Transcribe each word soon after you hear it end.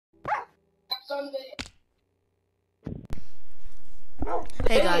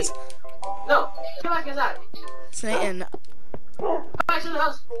Hey guys. No, come back inside. It's Nate and Come back to the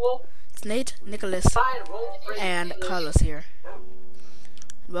house, fool. it's Nate, Nicholas, and Carlos here.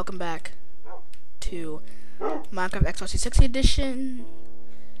 Welcome back to Minecraft Xbox 360 edition,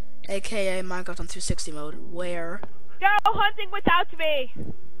 aka Minecraft on 260 mode, where Go hunting without me.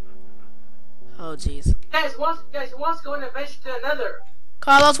 oh jeez. Guys, who wants to go on an adventure to the Nether?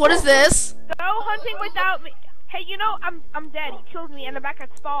 Carlos, what is this? Go hunting without me. Hey, you know I'm dead. He killed me and I'm back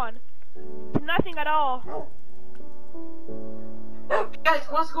at spawn. Nothing at all. Guys,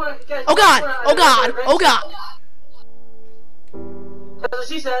 who wants to go on? Guys, Oh god! Oh god! Oh god! That's what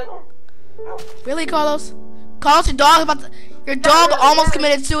she said. Really, Carlos? Carlos, your dog almost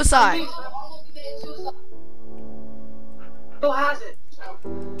committed suicide. Who has it?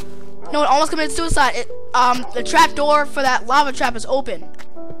 No, it almost committed suicide. The trap door for that lava trap is open.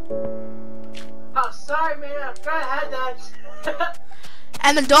 Oh, sorry, man. I forgot I had that.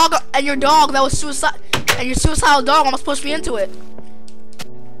 And your dog that was suicide, and your suicidal dog almost pushed me into it.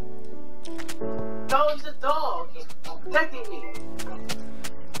 No, he's a dog. He's protecting me.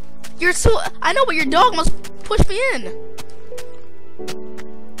 I know, but your dog almost pushed me in.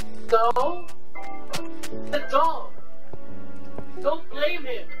 No, the dog. Don't blame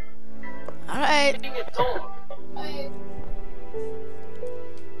him. Alright. Being a dog.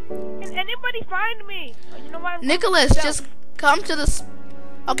 Can anybody find me? Oh, you know what? Nicholas, just come to this.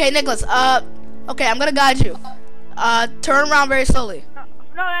 Okay, Nicholas. Okay, I'm gonna guide you. Turn around very slowly. No,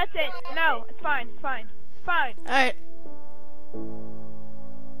 that's it. No, it's fine. It's fine. It's fine. All right.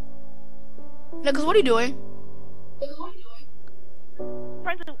 Nicholas, what are you doing?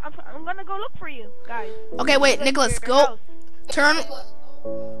 Friends, I'm gonna go look for you, guys. Okay, wait, Nicholas, go. Turn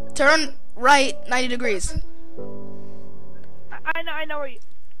right 90 degrees. I know where you.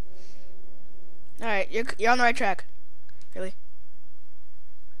 All right, you're on the right track. Really.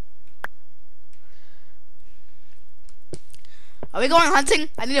 Are we going hunting?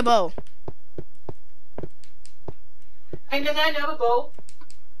 I need a bow. And then I have a bow.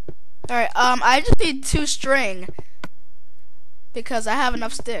 Alright, I just need 2 string. Because I have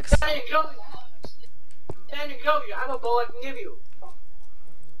enough sticks. Daniel, go. I have a bow I can give you.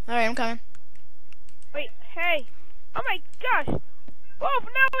 Alright, I'm coming. Wait, hey. Oh my gosh. Wolf,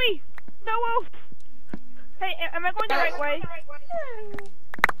 no wolf. Hey, am I going the right way?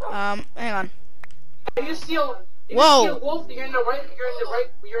 Hang on. If you see a wolf, you're in the right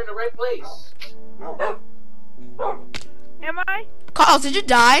place. Am I? Carlos, did you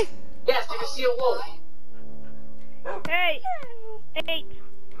die? Yes, if you see a wolf. Hey, 8.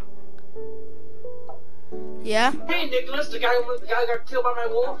 Yeah? Hey, Nicholas, the guy got killed by my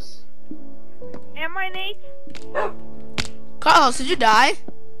wolves. Am I Nate? Carlos, did you die?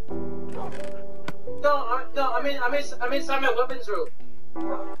 No, I'm inside my weapons room.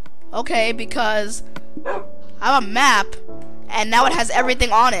 Okay, because I have a map, and now it has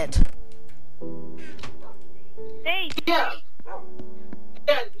everything on it. Nate. Yeah,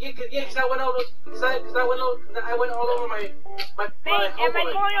 because I went all over my Nate, am I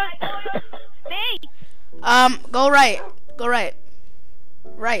going on? Nate. Go right. Go right.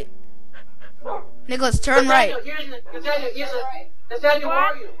 Right. Nicholas, turn right. Daniel, where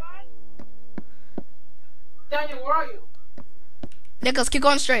are you? Daniel, where are you? Nicholas, keep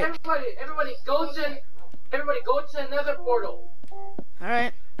going straight. Everybody, go to the Nether portal.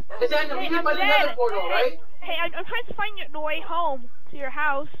 Alright. Daniel, meet me by the Nether portal, right? Hey, I'm trying to find the way home to your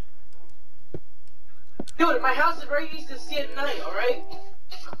house. Dude, my house is very easy to see at night, alright?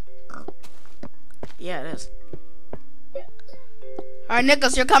 Yeah, it is. Alright,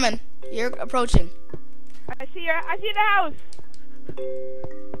 Nicholas, you're coming. You're approaching. I see the house.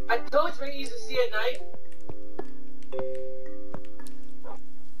 I told you it's very easy to see at night.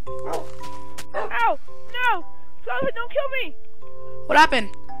 Ow! No! Skeleton, don't kill me! What happened?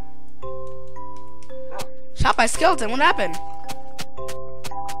 Shot by skeleton. What happened?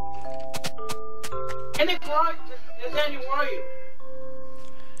 Daniel, where are you?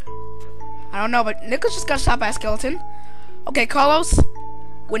 I don't know, but Nicholas just got shot by a skeleton. Okay, Carlos.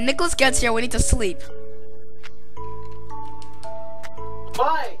 When Nicholas gets here, we need to sleep.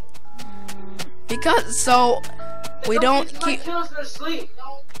 Why? Because so we don't keep. Kill us in our sleep.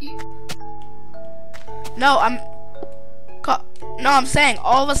 No, I'm saying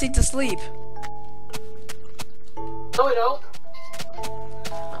all of us need to sleep. No, we don't.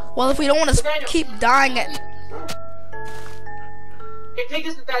 Well, if we don't want to keep dying Here, take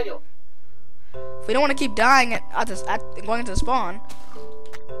this to Daniel. if we don't want to keep dying at going into the spawn.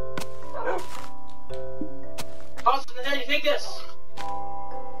 Austin, Daniel, take this.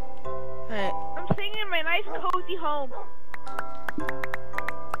 Alright. cozy home.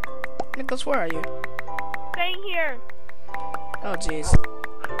 Nicholas, where are you? Staying here. Oh, jeez.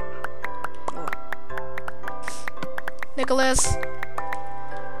 Oh. Nicholas.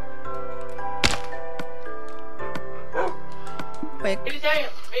 Wait. Hey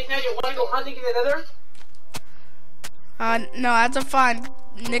Daniel, wanna go hunting in the Nether? No, I have to find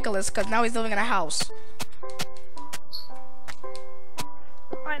Nicholas because now he's living in a house.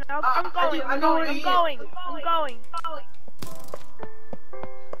 Fine, I'm going.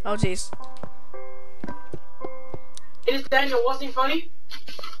 Oh, jeez. Is Daniel wasn't funny?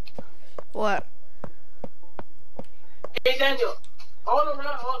 What? Hey Daniel, all around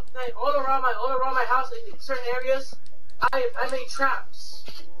my house in certain areas, I made traps.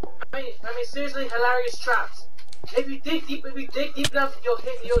 I made seriously hilarious traps. If you dig deep enough, you'll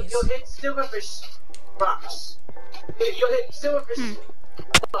hit silverfish rocks. You'll hit silverfish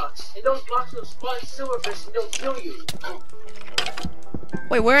blocks, and those blocks will spawn silverfish and they'll kill you.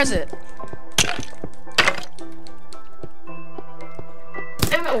 Wait, where is it?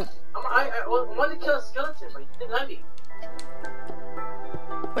 Damn it! I wanted to kill a skeleton, but you didn't let me.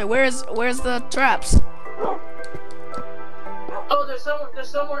 Wait, where's the traps? Oh, they're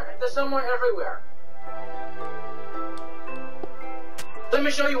somewhere everywhere. Let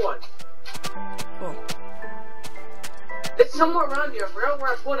me show you one. Oh. It's somewhere around here. I forgot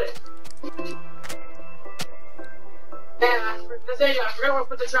where I put it. I forgot where I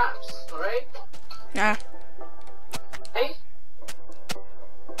put the traps. All right. Yeah. Hey.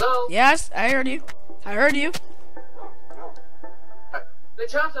 Hello. Yes, I heard you. The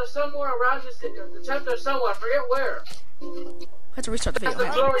traps are somewhere around this. The traps are somewhere. I forget where. I have to restart the video.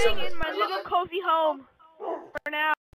 That's the Hang on. glory I'm of staying it. in my little cozy home for now.